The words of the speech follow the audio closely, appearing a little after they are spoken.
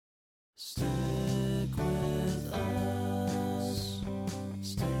Stick with us.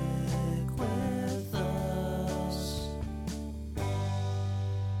 Stick with us.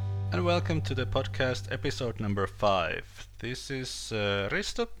 And welcome to the podcast episode number 5. This is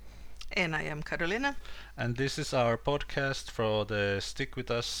Risto, And I am Carolina. and this is our podcast for the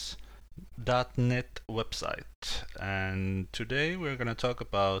stickwithus.net website. And today we're going to talk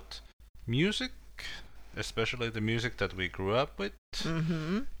about music, especially the music that we grew up with,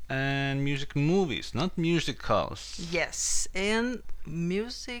 and music movies, not musicals. Yes, and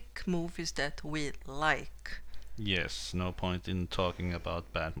music movies that we like. Yes, no point in talking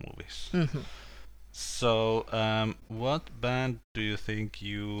about bad movies. Mhm. So, what band do you think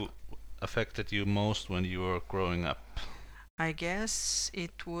affected you most when you were growing up? I guess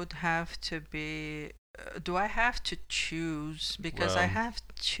it would have to be. Do I have to choose? Because I Well- have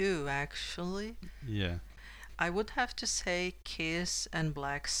two actually. Yeah. I would have to say Kiss and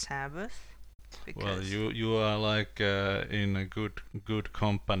Black Sabbath. Well, you are like in a good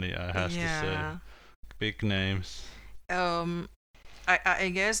company, I have to say. yeah. Big names. I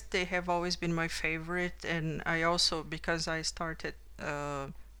guess they have always been my favorite, and I also, because I started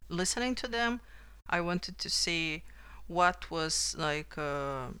listening to them, I wanted to see what was like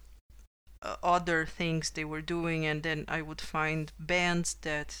other things they were doing, and then I would find bands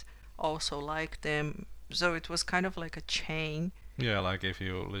that also liked them. So it was kind of like a chain. Yeah, like if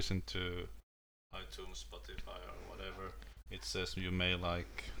you listen to iTunes, Spotify, or whatever, it says you may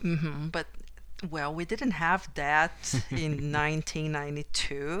like. But well, we didn't have that in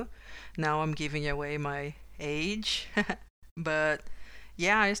 1992. Now I'm giving away my age. But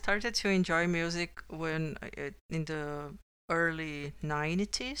yeah, I started to enjoy music when in the early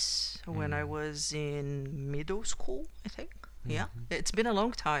 90s when I Mhm. was in middle school, I think. Yeah, Mhm. it's been a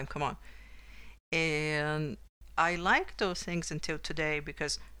long time, come on. And I like those things until today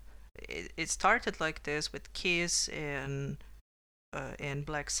because it started like this with Kiss and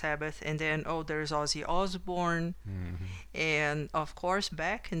Black Sabbath, and then there's Ozzy Osbourne, Mhm. and of course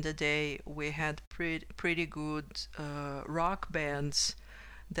back in the day we had pretty good rock bands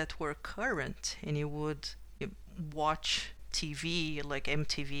that were current, and you would watch TV like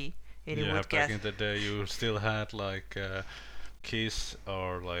MTV, and you Yeah, would back get in the day, you still had like Kiss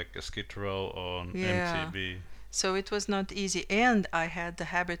or like Skid Row on Yeah. MTV. So it was not easy, and I had the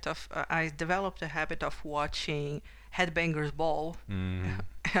habit of I developed the habit of watching Headbangers Ball Mhm.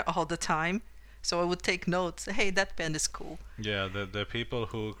 all the time. So I would take notes. Hey, that band is cool. Yeah, the people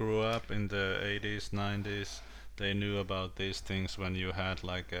who grew up in the 80s, 90s, they knew about these things when you had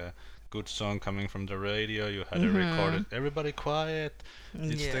like a good song coming from the radio, you had it recorded. Everybody quiet.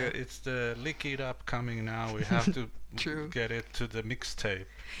 Yeah. It's the Lick It Up coming now. We have to True. get it to the mixtape.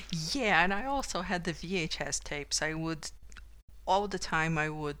 Yeah, and I also had the VHS tapes. I would all the time I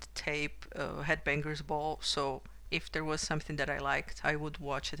would tape Headbangers Ball. So if there was something that I liked, I would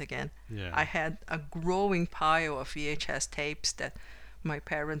watch it again. Yeah. I had a growing pile of VHS tapes that my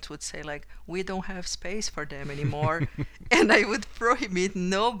parents would say like, we don't have space for them anymore. And I would prohibit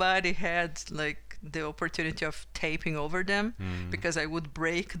nobody had like the opportunity of taping over them because I would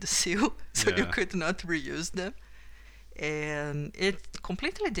break the seal so you Yeah. could not reuse them. And it's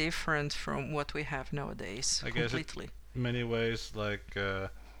completely different from what we have nowadays. I guess it- Completely. Many ways like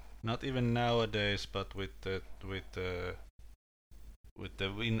not even nowadays, but with the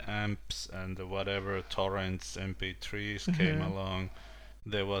Winamps and the whatever torrents MP3s came Mhm. along,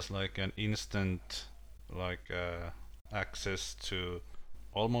 there was like an instant like access to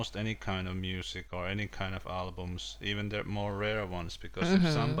almost any kind of music or any kind of albums, even the more rare ones, because if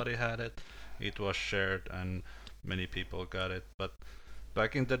Mhm. somebody had it, it was shared and many people got it. But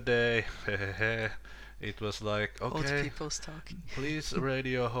back in the day, it was like, Old okay, people's talking. please,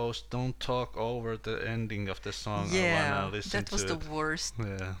 radio host, don't talk over the ending of the song. I Yeah, wanna listen that was to the it. worst.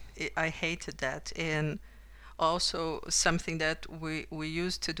 Yeah. I hated that. And also something that we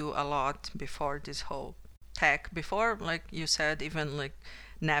used to do a lot before this whole tech, before, like you said, even like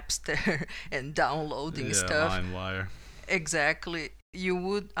Napster and downloading Yeah, stuff. LimeWire. Exactly.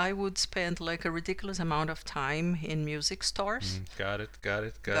 I would spend like a ridiculous amount of time in music stores. Got it. Got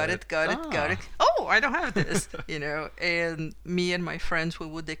it, got Ah. it. Oh, I don't have this, And me and my friends, we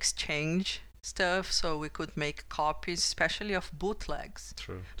would exchange stuff so we could make copies, especially of bootlegs.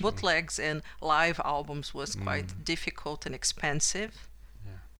 True. Bootlegs and live albums was quite difficult and expensive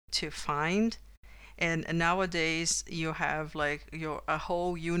Yeah. to find. And nowadays you have like a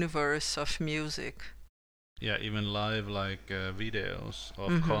whole universe of music. Yeah, even live like videos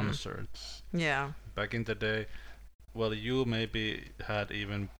of Mhm. concerts. Yeah. Back in the day, well, you maybe had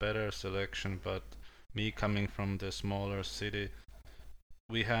even better selection, but me coming from the smaller city,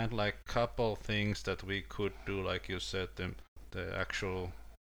 we had like couple things that we could do, like you said, the actual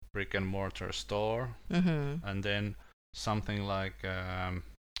brick and mortar store, Mm-hmm. and then something like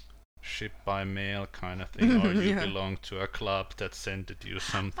ship by mail kind of thing, or you Yeah. belong to a club that sent you I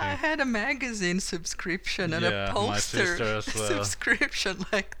something. had a magazine subscription and Yeah, a my poster sister as well. subscription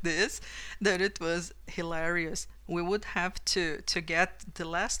like this, that it was hilarious. We would have to get the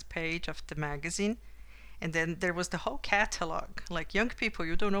last page of the magazine, and then there was the whole catalog. Like young people,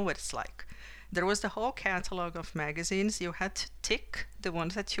 you don't know what it's like. There was the whole catalog of magazines. You had to tick the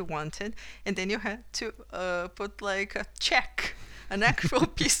ones that you wanted, and then you had to put like a check, an actual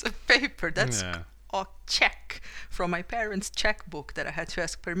piece of paper. That's Yeah. a check from my parents' checkbook that I had to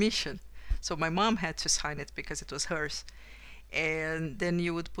ask permission. So my mom had to sign it because it was hers. And then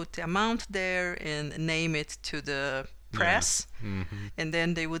you would put the amount there and name it to the press. Mm-hmm. And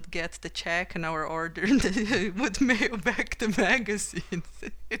then they would get the check and our order, and they would mail back the magazines.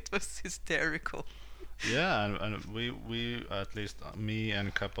 It was hysterical. Yeah, and we at least me and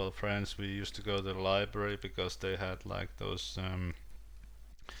a couple of friends, we used to go to the library because they had like those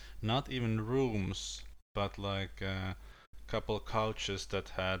not even rooms, but like a couple couches that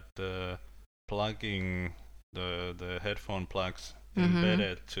had the plugging the headphone plugs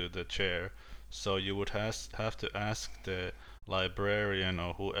embedded to the chair. So you would have to ask the librarian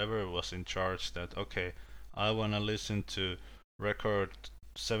or whoever was in charge that, okay, I want to listen to record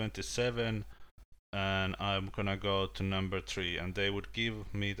 77 and I'm gonna go to number 3, and they would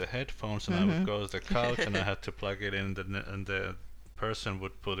give me the headphones and I would go to the couch and I had to plug it in and the person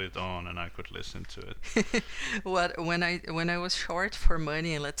would put it on and I could listen to it. When I was short for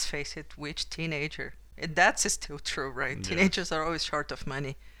money, and let's face it, which teenager? That's still true, right? Yeah. Teenagers are always short of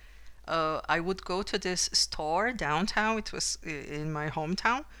money. I would go to this store downtown. It was in my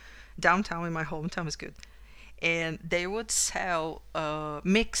hometown. Downtown in my hometown is good. And they would sell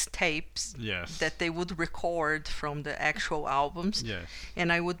mixtapes Yes. that they would record from the actual albums. Yes.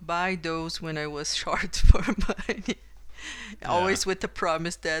 And I would buy those when I was short for money. Always with the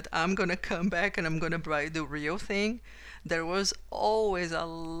promise that I'm gonna come back and I'm gonna buy the real thing. There was always a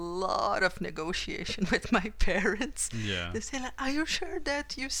lot of negotiation with my parents. Yeah. They say like, "Are you sure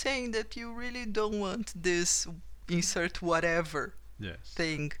that you're saying that you really don't want this insert whatever Yes.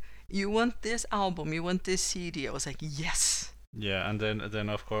 thing? You want this album, you want this CD?" I was like, "Yes." Yeah, and then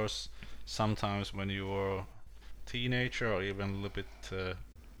of course sometimes when you were teenager or even a little bit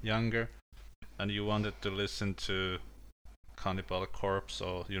younger, and you wanted to listen to Cannibal Corpse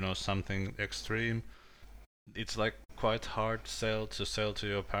or something extreme, it's like quite hard sell to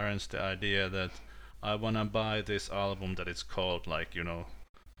your parents the idea that I wanna buy this album that is called like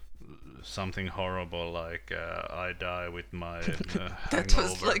something horrible like I die with my That was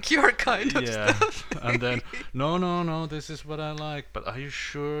hangover. like your kind of Yeah, stuff. and then no, this is what I like. But are you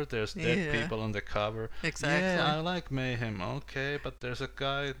sure there's dead Yeah. people on the cover? Exactly. Yeah, I like Mayhem. Okay, but there's a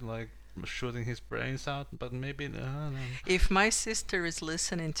guy like shooting his brains out. But maybe no. If my sister is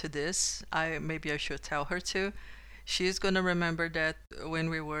listening to this, maybe I should tell her to. She's gonna remember that when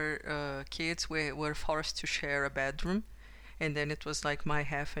we were kids, we were forced to share a bedroom, and then it was like my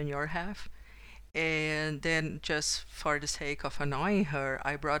half and your half. And then, just for the sake of annoying her,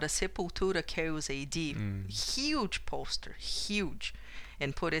 I brought a Sepultura Chaos AD, huge poster, huge,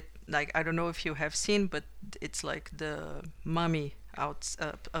 and put it like, I don't know if you have seen, but it's like the mummy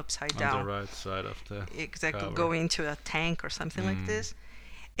upside On down. the right side of the Exactly, cover. go into a tank or something like this.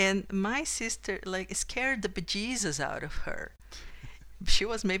 And my sister like scared the bejesus out of her. She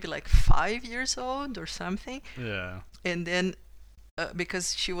was maybe like 5 years old or something. Yeah. And then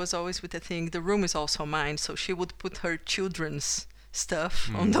because she was always with the thing, the room is also mine, so she would put her children's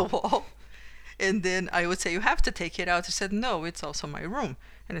stuff on the wall. And then I would say, "You have to take it out." She said, "No, it's also my room."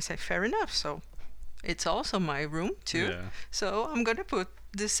 And I said, "Fair enough, so it's also my room too. Yeah. So I'm gonna put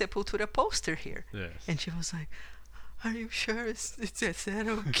the Sepultura poster here." Yes. And she was like, "Are you sure? Is that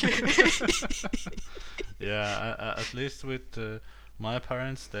okay?" Yeah. At least with my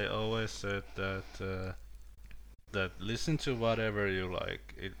parents, they always said that listen to whatever you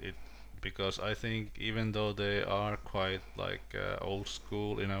like. It because I think even though they are quite like old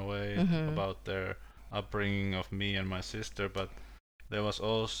school in a way about their upbringing of me and my sister, but there was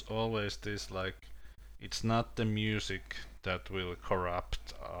always this like, it's not the music that will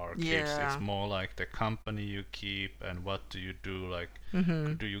corrupt our kids. Yeah. It's more like the company you keep and what do you do, like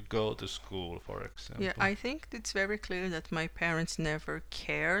do you go to school, for example. Yeah, I think it's very clear that my parents never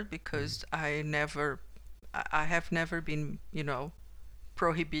cared because I have never been,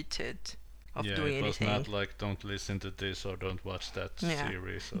 prohibited of yeah, doing it was anything. not like don't listen to this or don't watch that Yeah.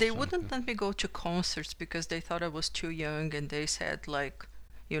 series or They something. wouldn't let me go to concerts because they thought I was too young, and they said like,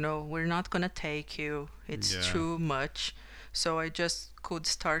 we're not gonna take you. It's Yeah. too much. So I just could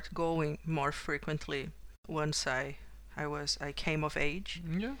start going more frequently once I came of age.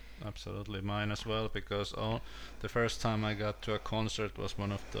 Yeah, absolutely. Mine as well, because the first time I got to a concert was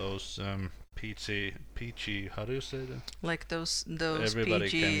one of those peachy, how do you say that? Like those Everybody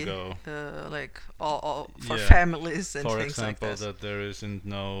can PG, go. like all for Yeah. families and For things like example, this. that there isn't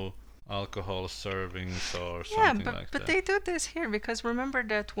no alcohol servings or Yeah, something but like but that. they do this here because remember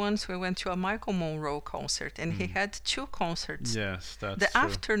that once we went to a Michael Monroe concert and he Mm. had two concerts. Yes, that's The true.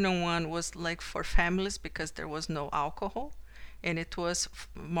 afternoon one was like for families because there was no alcohol, and it was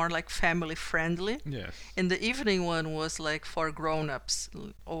more like family friendly. Yes. And the evening one was like for grown-ups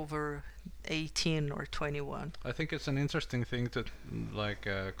over 18 or 21. I think it's an interesting thing to like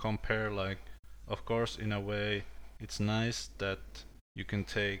compare. Like, of course, in a way, it's nice that you can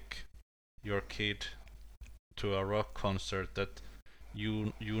take your kid to a rock concert that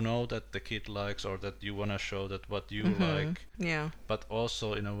you know that the kid likes, or that you wanna show that what you like. Yeah. But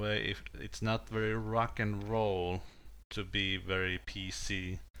also in a way, if it's not very rock and roll to be very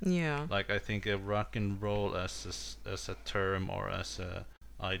PC. Yeah. Like, I think a rock and roll as a term or as a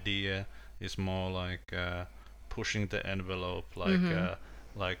idea is more like pushing the envelope,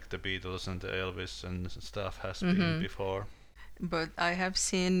 like the Beatles and the Elvis and stuff has been before. But I have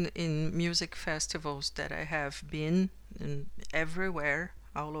seen in music festivals that I have been in everywhere,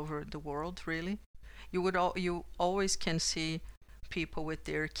 all over the world, really. You always can see people with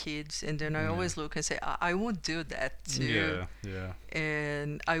their kids, and then I Yeah. always look and say, I would do that too. Yeah, yeah.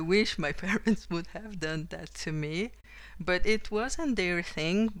 And I wish my parents would have done that to me, but it wasn't their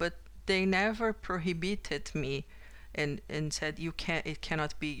thing. But they never prohibited me, and said it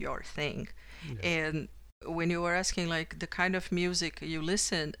cannot be your thing. Yeah. And when you were asking like the kind of music you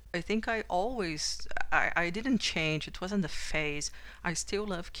listen, I think I didn't change. It wasn't the phase. I still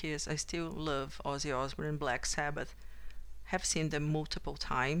love Kiss. I still love Ozzy Osbourne, Black Sabbath. Have seen them multiple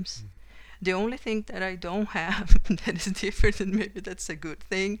times. The only thing that I don't have that is different, and maybe that's a good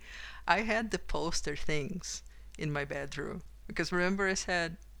thing, I had the poster things in my bedroom. Because remember I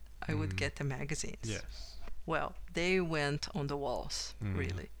said I would get the magazines. Yes. Well, they went on the walls,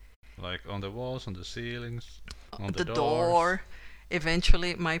 really. Like on the walls, on the ceilings, on The doors. door.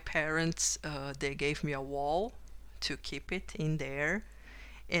 Eventually, my parents they gave me a wall to keep it in there.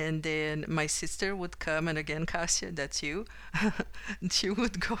 And then my sister would come, and again, Cassia, that's you. She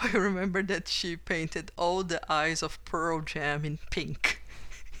would go. I remember that she painted all the eyes of Pearl Jam in pink.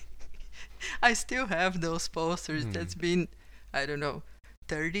 I still have those posters. That's been, I don't know,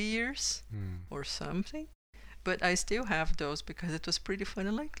 30 years or something. But I still have those because it was pretty fun.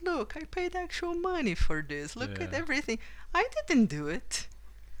 I'm like, look, I paid actual money for this. Look at Yeah. everything. I didn't do it.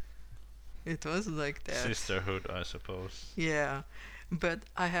 It was like that. Sisterhood, I suppose. Yeah. But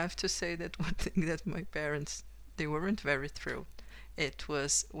I have to say that one thing that my parents, they weren't very thrilled. It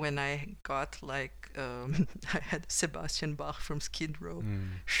was when I got like, I had Sebastian Bach from Skid Row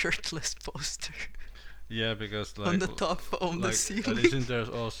shirtless poster Yeah, because like on the top, on the like, ceiling. isn't there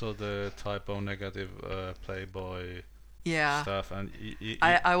also the typo negative Playboy Yeah. stuff, and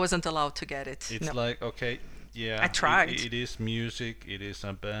I wasn't allowed to get it. it's No. like, okay, yeah, I tried. It is music. It is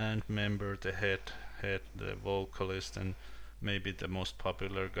a band member, the head, the vocalist, and maybe the most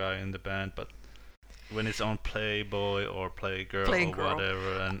popular guy in the band. But when it's on Playboy or Playgirl or Playgirl.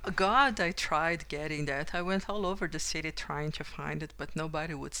 whatever, and God, I tried getting that. I went all over the city trying to find it, but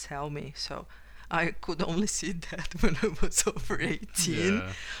nobody would sell me. So I could only see that when I was over 18.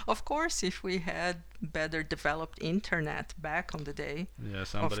 yeah, Of course, if we had better developed internet back on the day. yeah,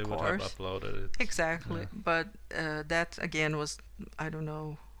 somebody would have course. uploaded it. Exactly. Yeah. But that again was, I don't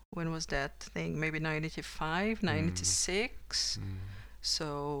know, when was that thing? Maybe 95, 96.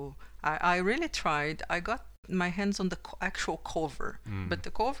 So I really tried. I got my hands on the actual cover, but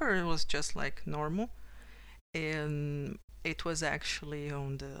the cover was just like normal, and it was actually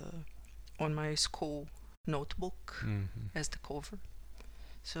on my school notebook as the cover.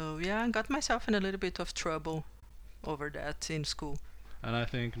 So yeah, I got myself in a little bit of trouble over that in school. And I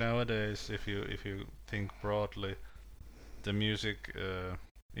think nowadays, if you think broadly, the music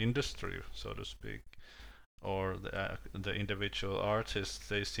industry, so to speak, or the individual artists,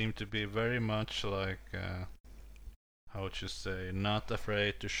 they seem to be very much like how would you say, not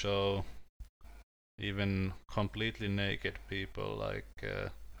afraid to show even completely naked people, like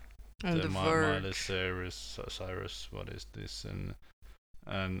On the Miley verge. Cyrus, what is this, and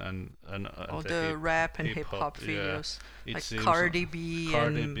All the the rap and hip hop yeah. videos, It like seems Cardi B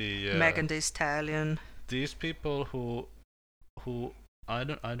Cardi and B, yeah. Megan Thee Stallion. These people who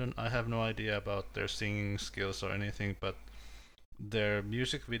I have no idea about their singing skills or anything, but their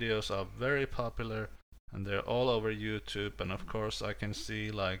music videos are very popular, and they're all over YouTube. And of course, I can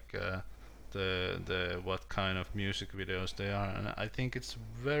see like the what kind of music videos they are, and I think it's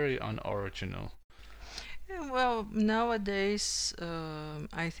very unoriginal. Yeah, well, nowadays,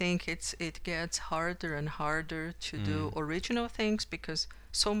 I think it gets harder and harder to do Mm. original things because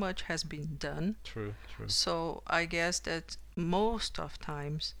so much has been done. True, true. So I guess that most of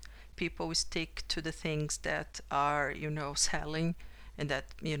times people stick to the things that are, selling and that,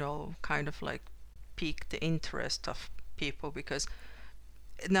 kind of like pique the interest of people because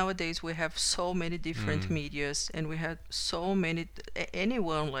nowadays we have so many different Mm. medias and we have so many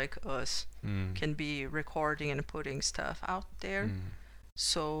anyone like us Mm. can be recording and putting stuff out there. Mm.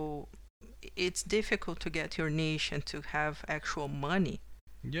 So it's difficult to get your niche and to have actual money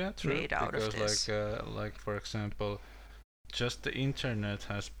Yeah, true. made out of Because this. like for example, just the internet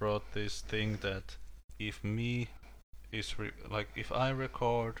has brought this thing that if me like if I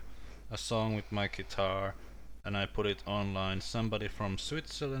record a song with my guitar and I put it online, somebody from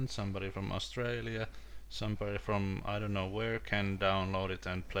Switzerland, somebody from Australia, somebody from I don't know where can download it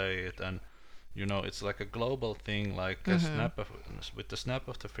and play it, and it's like a global thing, like a Hmm. snap of with the snap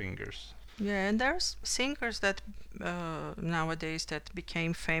of the fingers. Yeah, and there's singers that nowadays that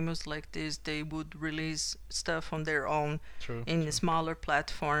became famous like this. They would release stuff on their own True, in true. smaller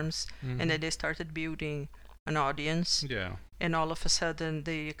platforms, and Hmm. then they started building an audience, Yeah, and all of a sudden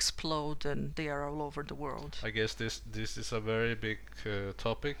they explode and they are all over the world. I guess this is a very big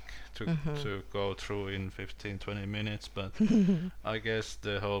topic to Hmm. to go through in 15-20 minutes, but I guess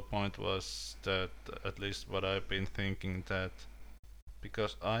the whole point was that, at least what I've been thinking, that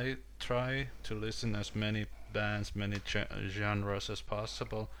because I try to listen as many bands, many genres as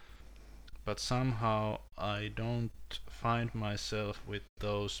possible, but somehow I don't find myself with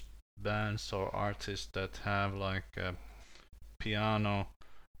those bands or artists that have like a piano,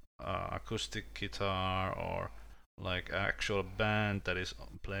 acoustic guitar, or like actual band that is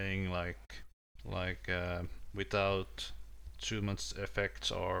playing like without too much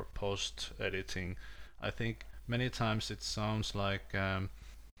effects or post editing. I think many times it sounds like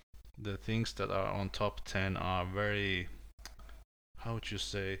the things that are on top 10 are very, how would you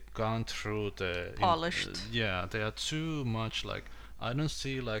say, gone through Polished. yeah, they are too much like, I don't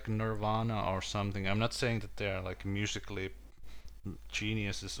see like Nirvana or something. I'm not saying that they are like musically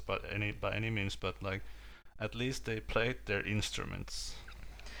geniuses by any means, but like at least they played their instruments.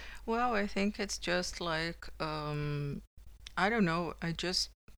 Well, I think it's just like I don't know. I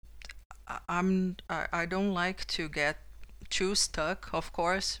don't like to get too stuck. Of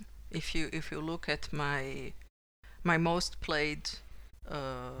course, if you look at my most played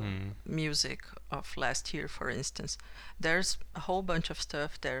Hmm. music of last year, for instance, there's a whole bunch of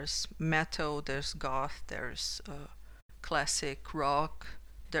stuff. There's metal, there's goth, there's classic rock,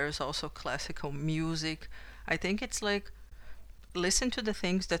 there's also classical music. I think it's like listen to the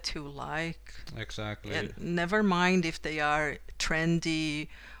things that you like Exactly. and never mind if they are trendy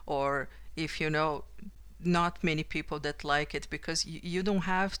or if not many people that like it because you don't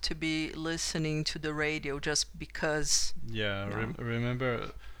have to be listening to the radio just because. Yeah, No.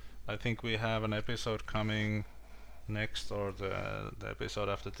 remember, I think we have an episode coming next, or the episode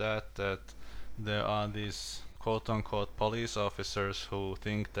after that, that there are these quote unquote police officers who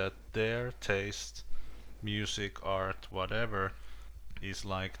think that their taste, music, art, whatever, is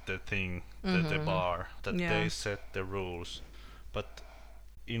like the thing, the Mm-hmm. bar, that Yeah. they set the rules. But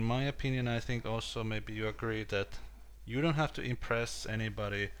in my opinion, I think also maybe you agree that you don't have to impress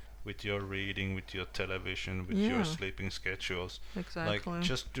anybody with your reading, with your television, with your Yeah, sleeping schedules. Like, exactly.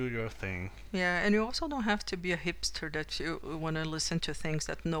 just do your thing. Yeah, and you also don't have to be a hipster that you want to listen to things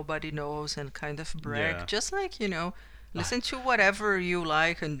that nobody knows and kind of Yeah. brag. Just like, I, listen to whatever you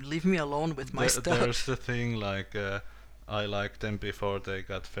like and leave me alone with my there's stuff. the thing like, I liked them before they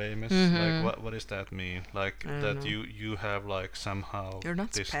got famous. Like, Mm-hmm. what does that mean? Like I don't that know. you have like somehow You're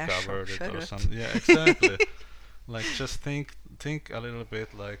not special. discovered it Shut or up. something. Yeah, exactly. Like, just think a little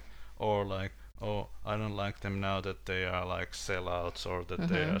bit, like, or like, oh, I don't like them now that they are like sellouts, or that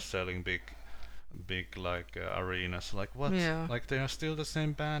they Mm-hmm. are selling big like arenas. Like, what? Yeah. Like, they are still the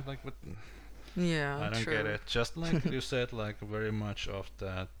same band. Like, what? Yeah, I don't get true. it. Just like you said, like very much of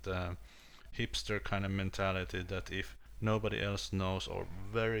that hipster kind of mentality, that if nobody else knows, or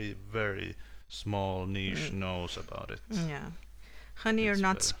very very small niche Mm, knows about it, yeah. Honey, you're it's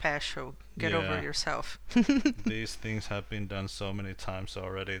not better. special. Get over Yeah, yourself. these things have been done so many times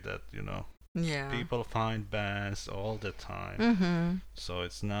already that Yeah. people find bands all the time. Mm-hmm. So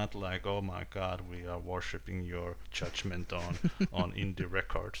it's not like, oh my god, we are worshipping your judgment on indie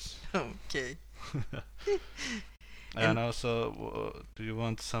records. Okay. And also, do you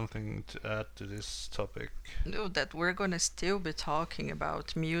want something to add to this topic? No, that we're gonna still be talking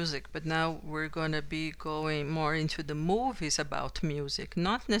about music, but now we're gonna be going more into the movies about music,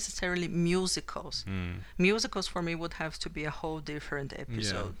 not necessarily musicals. Mm. Musicals for me would have to be a whole different Yeah,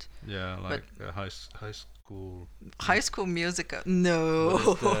 episode. yeah, But like high school, High School Musical, no, what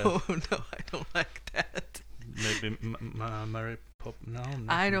is that? no, I don't like that. Maybe Mary Pop. No, I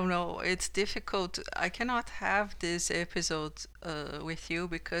nothing. don't know. It's difficult. I cannot have this episode with you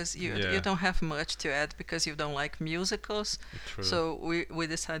because you Yeah. don't have much to add because you don't like musicals. True. So we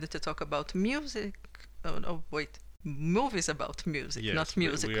decided to talk about music. Oh no, wait, movies about music, Yes, not we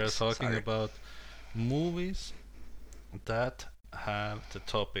musicals. are talking Sorry. about movies that have the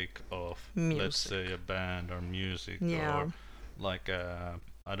topic of, let's Music. say, a band or music, Yeah. or like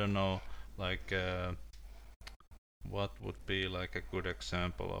I don't know, like what would be like a good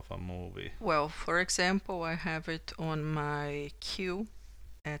example of a movie? Well, for example, I have it on my queue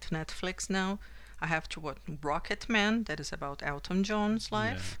at Netflix now. I have to watch Rocket Man, that is about Elton John's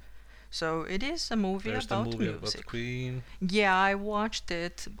life. So it is a movie There's the about movie music. about Queen. Yeah, I watched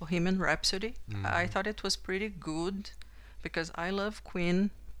it, Bohemian Rhapsody. I Mhm. thought it was pretty good because I love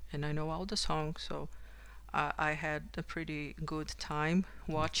Queen and I know all the songs, so I had a pretty good time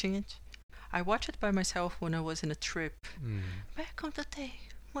watching it. I watched it by myself when I was in a trip Mm. back on the day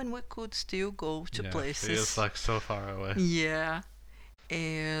when we could still go to Yeah, places. feels like so far away. Yeah,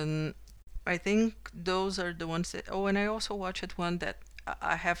 and I think those are the ones that. Oh, and I also watched one that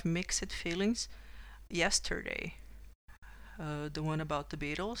I have mixed feelings. Yesterday, the one about the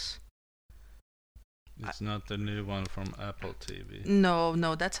Beatles. It's not the new one from Apple TV. No,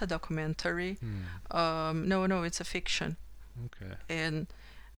 no, that's a documentary. Hmm. No, it's a fiction, Okay. and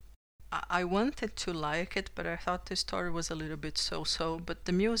I wanted to like it, but I thought the story was a little bit so-so. But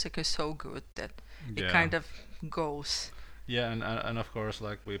the music is so good that it Yeah. kind of goes. Yeah, and of course,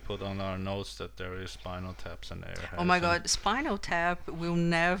 like we put on our notes that there is Spinal Taps and Airheads. Oh my and- God, Spinal Tap will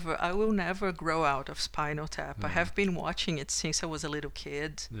never. I will never grow out of Spinal Tap. I Mm. have been watching it since I was a little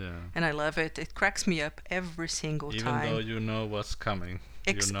kid, Yeah. and I love it. It cracks me up every single Even time. though you know what's coming.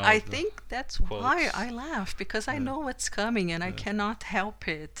 You know I the think that's why quotes. I laugh because I Yeah. know what's coming and I Yeah. cannot help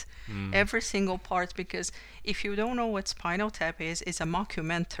it. Mm. Every single part, because if you don't know what Spinal Tap is, it's a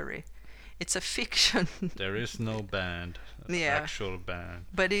mockumentary. It's a fiction, There is no band, Yeah. actual band.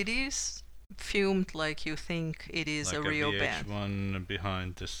 but it is filmed like you think it is Like a real band. VH1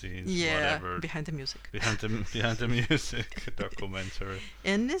 behind the scenes, Yeah, whatever. behind the music. behind the music documentary.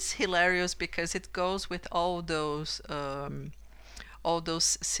 And it's hilarious because it goes with all those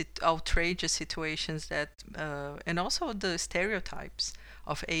outrageous situations that, and also the stereotypes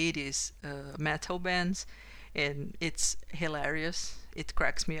of 80s metal bands, and it's hilarious. It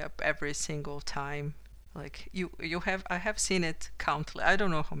cracks me up every single time. Like I have seen it countless. I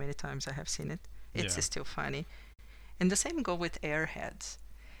don't know how many times I have seen it. It's Yeah. still funny. And the same go with Airheads.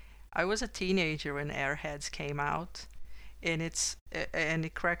 I was a teenager when Airheads came out, and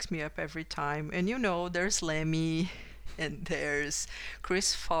it cracks me up every time. And there's Lemmy, and there's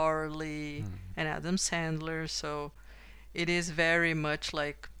Chris Farley Mm. and Adam Sandler. So it is very much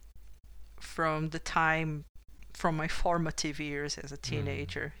like from my formative years as a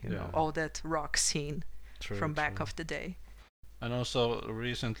teenager. Yeah. All that rock scene True, from back true. of the day. And also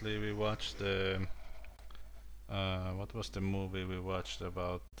recently we watched the what was the movie we watched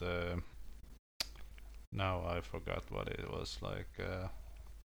about now I forgot what it was, like a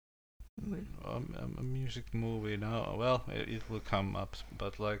music movie now. Well, it will come up,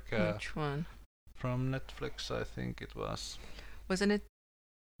 but like Which one? from Netflix, I think it was. Wasn't it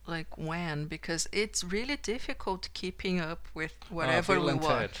like when? Because it's really difficult keeping up with whatever Bill we and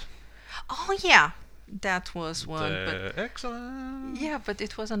watch. Ted. Oh yeah, that was one. But The excellent. yeah, but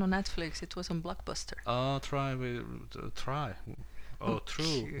it wasn't on Netflix. It was on Blockbuster. Oh, try. Oh,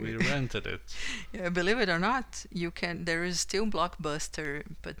 true. We Okay. rented it. Yeah, believe it or not, you can. There is still Blockbuster,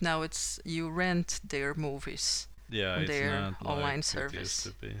 but now you rent their movies. Yeah, it's Their not online like service. It used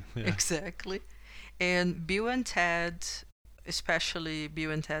to be. Yeah. Exactly. And Bill and Ted, especially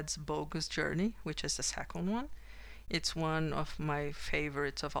Bill and Ted's Bogus Journey, which is the second one, it's one of my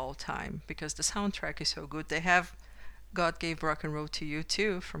favorites of all time because the soundtrack is so good. They have God Gave Rock and Roll to You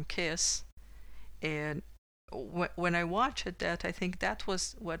too from Kiss. And when I watched that, I think that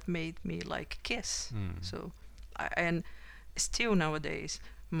was what made me like Kiss. Mm. So, and still nowadays,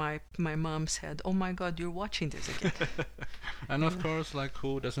 my mom said, "Oh my God, you're watching this again." And of course, like,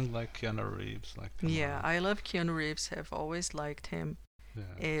 who doesn't like Keanu Reeves? Like, come Yeah, on. I love Keanu Reeves. Have always liked him,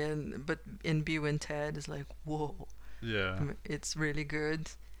 Yeah. but in Bill and Ted is like, whoa, Yeah. it's really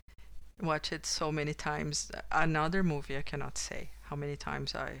good. watch it so many times. Another movie I cannot say how many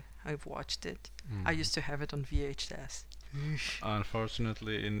times I've watched it. I used to have it on VHS.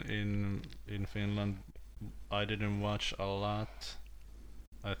 Unfortunately, in Finland, I didn't watch a lot.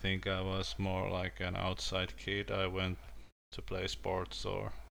 I think I was more like an outside kid. I went to play sports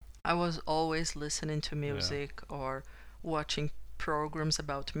or I was always listening to yeah. music or watching programs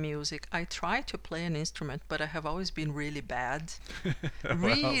about music. I try to play an instrument, but I have always been really bad. Well,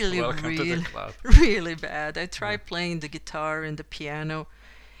 Really, welcome to the really, club. really bad. I Yeah. tried playing the guitar and the piano,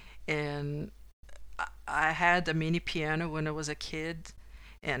 and I had a mini piano when I was a kid,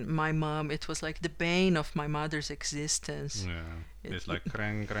 and my mom, it was like the bane of my mother's existence. Yeah. It- It's like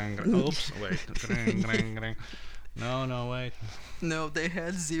krang krang krang. Oops, wait. Krang krang krang. No, no, wait. No, they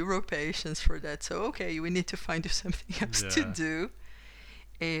had zero patience for that. So, okay, we need to find you something else to Yeah. do.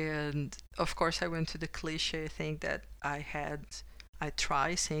 And of course, I went to the cliche thing that I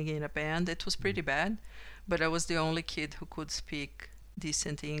tried singing in a band. It was pretty bad, but I was the only kid who could speak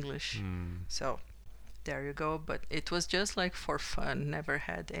decent English. Mm. So, there you go. But it was just like for fun. Never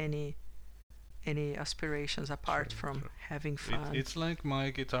had any aspirations apart Sure, from sure. having fun. It's like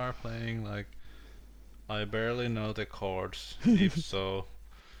my guitar playing. Like I barely know the chords. If so,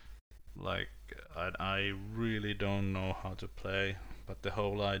 like I really don't know how to play. But the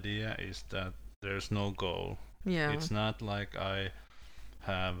whole idea is that there's no goal. Yeah. It's not like I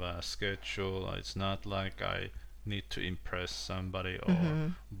have a schedule. It's not like I need to impress somebody or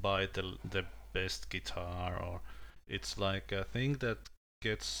Mhm. buy the best guitar, or it's like a thing that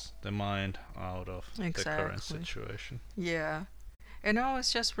gets the mind out of the current Exactly. situation. Yeah. And I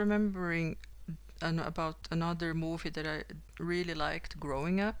was just remembering about another movie that I really liked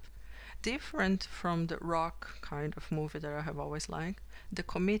growing up. Different from the rock kind of movie that I have always liked. The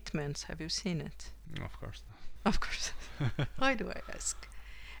Commitments. Have you seen it? Of course. Of course. Why do I ask?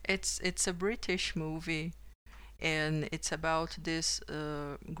 It's a British movie, and it's about this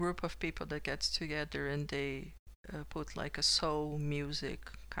group of people that gets together and they put like a soul music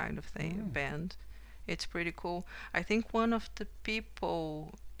kind of thing, Mm. band. It's pretty cool. I think one of the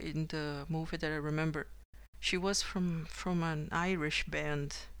people in the movie that I remember, she was from an Irish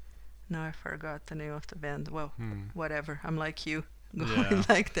band. Now I forgot the name of the band. Well, Hmm. whatever. I'm like you, going Yeah.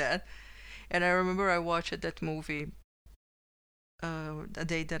 like that. And I remember I watched that movie a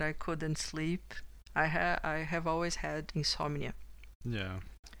day that I couldn't sleep. I have always had insomnia, Yeah.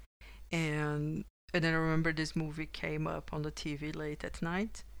 and then I remember this movie came up on the TV late at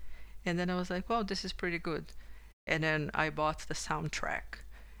night, and then I was like, "Wow, this is pretty good," and then I bought the soundtrack.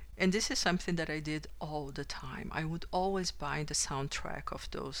 And this is something that I did all the time. I would always buy the soundtrack of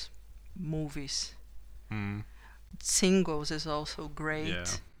those movies. Hmm. Singles is also great. Yeah.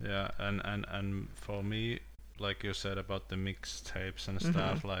 Yeah. And for me, like you said about the mixtapes and Mhm.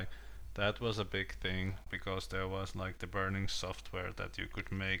 stuff, like that was a big thing because there was like the burning software that you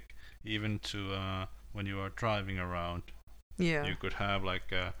could make even to when you are driving around. Yeah. You could have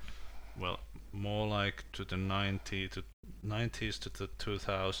like a well more like to the 90s to the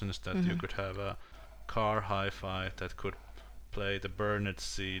 2000s that you Mhm. could have a car hi-fi that could play the burned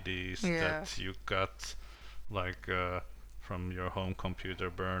CDs Yeah. that you got like from your home computer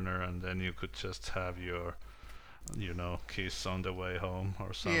burner, and then you could just have your Kiss on the way home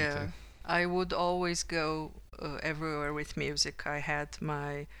or something. Yeah. I would always go everywhere with music. I had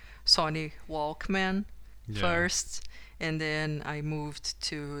my Sony Walkman Yeah. first, and then I moved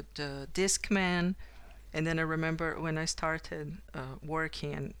to the Discman. And then I remember when I started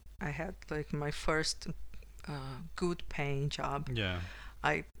working and I had like my first good paying job, Yeah.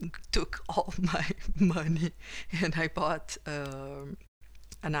 I took all my money and I bought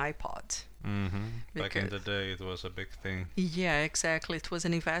an iPod. Back in the Because- day, it was a big thing. Yeah, exactly. It was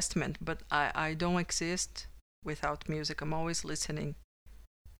an investment, but I don't exist without music. I'm always listening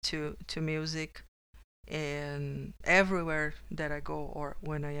to music, and everywhere that I go or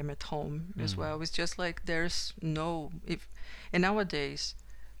when I am at home as Mm. well. It's just like there's no if and nowadays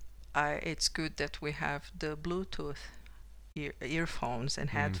it's good that we have the Bluetooth earphones and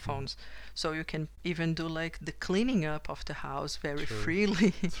headphones, so you can even do like the cleaning up of the house very True.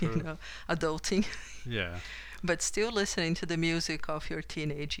 freely, True. adulting, Yeah. but still listening to the music of your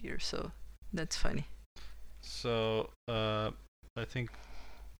teenage years. So that's funny. So I think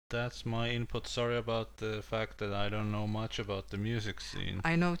that's my input. Sorry about the fact that I don't know much about the music scene.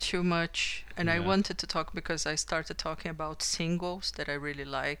 I know too much, and I Yeah. wanted to talk because I started talking about Singles that I really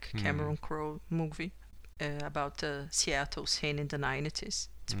like, Cameron Crowe movie about the Seattle scene in the 90s.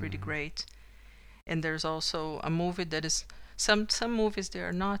 It's pretty Mhm. great. And there's also a movie that is some movies they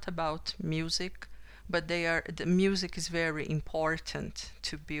are not about music, but the music is very important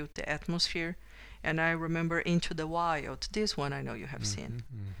to build the atmosphere. And I remember Into the Wild, this one I know you have seen,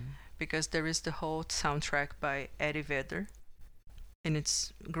 because there is the whole soundtrack by Eddie Vedder, and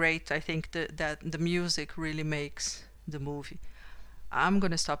it's great. I think that the music really makes the movie. I'm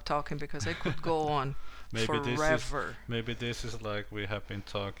gonna stop talking because I could go on forever. Maybe this is like we have been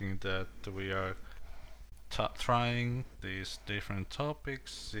talking, that we are trying these different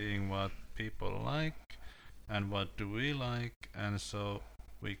topics, seeing what people like and what do we like, and so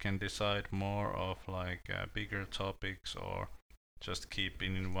we can decide more of like bigger topics, or just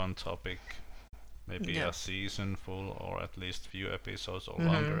keeping in one topic, maybe Yeah. a season full, or at least few episodes or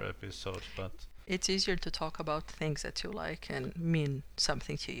longer episodes. But It's easier to talk about things that you like and mean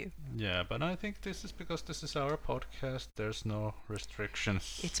something to you. yeah, but I think this is because this is our podcast, there's no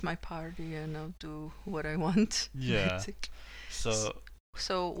restrictions. It's my party and I'll do what I want. Yeah. basically. So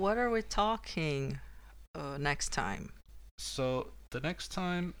So what are we talking next time? So the next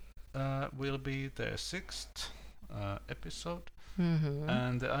time will be the 6th episode, Mm-hmm.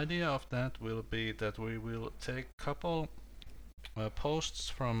 and the idea of that will be that we will take couple posts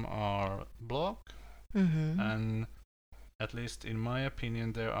from our blog, Mm-hmm. and at least in my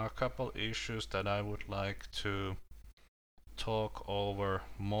opinion, there are a couple issues that I would like to talk over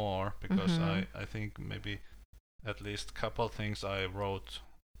more, because I think maybe at least couple things I wrote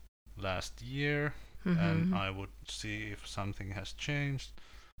last year, and I would see if something has changed,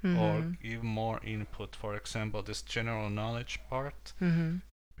 or give more input. For example, this general knowledge part,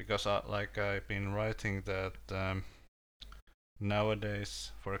 because I've been writing that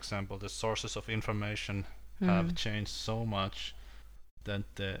nowadays, for example, the sources of information have changed so much that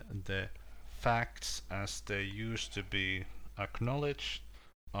the facts as they used to be acknowledged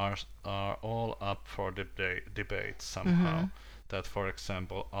are all up for debate somehow. That, for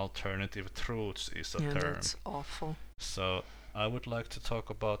example, alternative truths is a Yeah, term. that's awful. So I would like to talk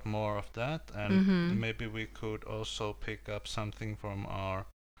about more of that, and maybe we could also pick up something from our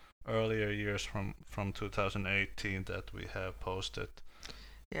earlier years from 2018 that we have posted.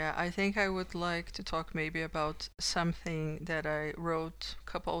 Yeah, I think I would like to talk maybe about something that I wrote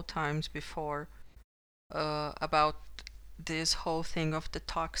a couple of times before, about this whole thing of the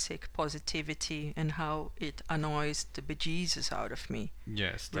toxic positivity and how it annoys the bejesus out of me.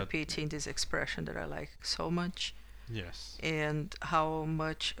 Yes, Repeating this expression that I like so much, yes, and how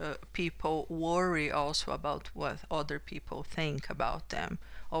much people worry also about what other people think about them.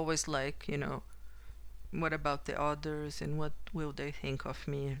 Always like, what about the others and what will they think of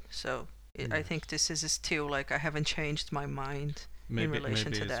me? So I think this is still like I haven't changed my mind in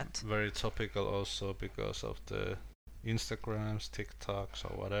relation to it's that. very topical also because of the Instagrams, TikToks,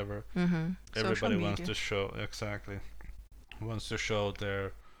 or whatever. Everybody wants to show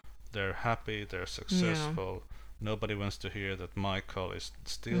they're happy, they're successful. Nobody wants to hear that Michael is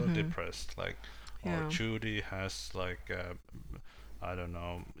still depressed, like, or Judy has like I don't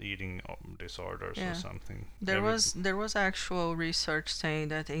know, eating disorders or something. There was actual research saying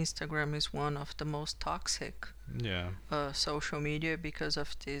that Instagram is one of the most toxic social media because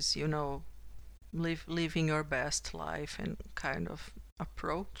of this, living your best life and kind of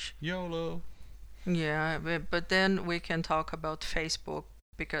approach. YOLO. Yeah, but then we can talk about Facebook,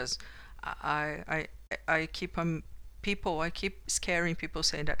 because I keep I keep scaring people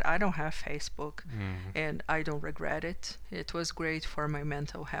saying that I don't have Facebook, and I don't regret it. It was great for my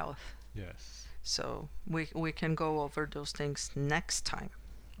mental health. Yes. So we can go over those things next time.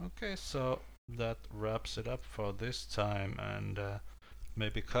 Okay, so that wraps it up for this time, and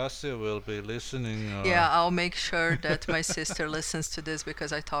maybe Cassie will be listening. Yeah, I'll make sure that my sister listens to this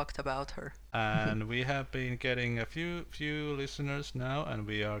because I talked about her. And we have been getting a few listeners now, and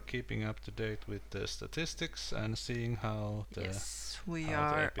we are keeping up to date with the statistics and seeing how the Yes, we how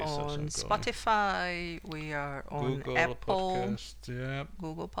the are episodes are on going. Spotify, we are on Google Apple, Podcast,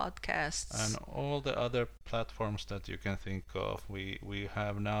 Google Podcasts. and all the other platforms that you can think of. We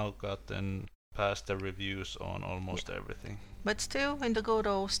have now gotten past the reviews on almost everything. But still, in the good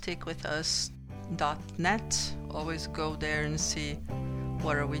old stick-with-us.net, always go there and see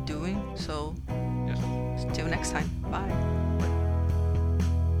what are we doing. So, Yes. till next time. Bye.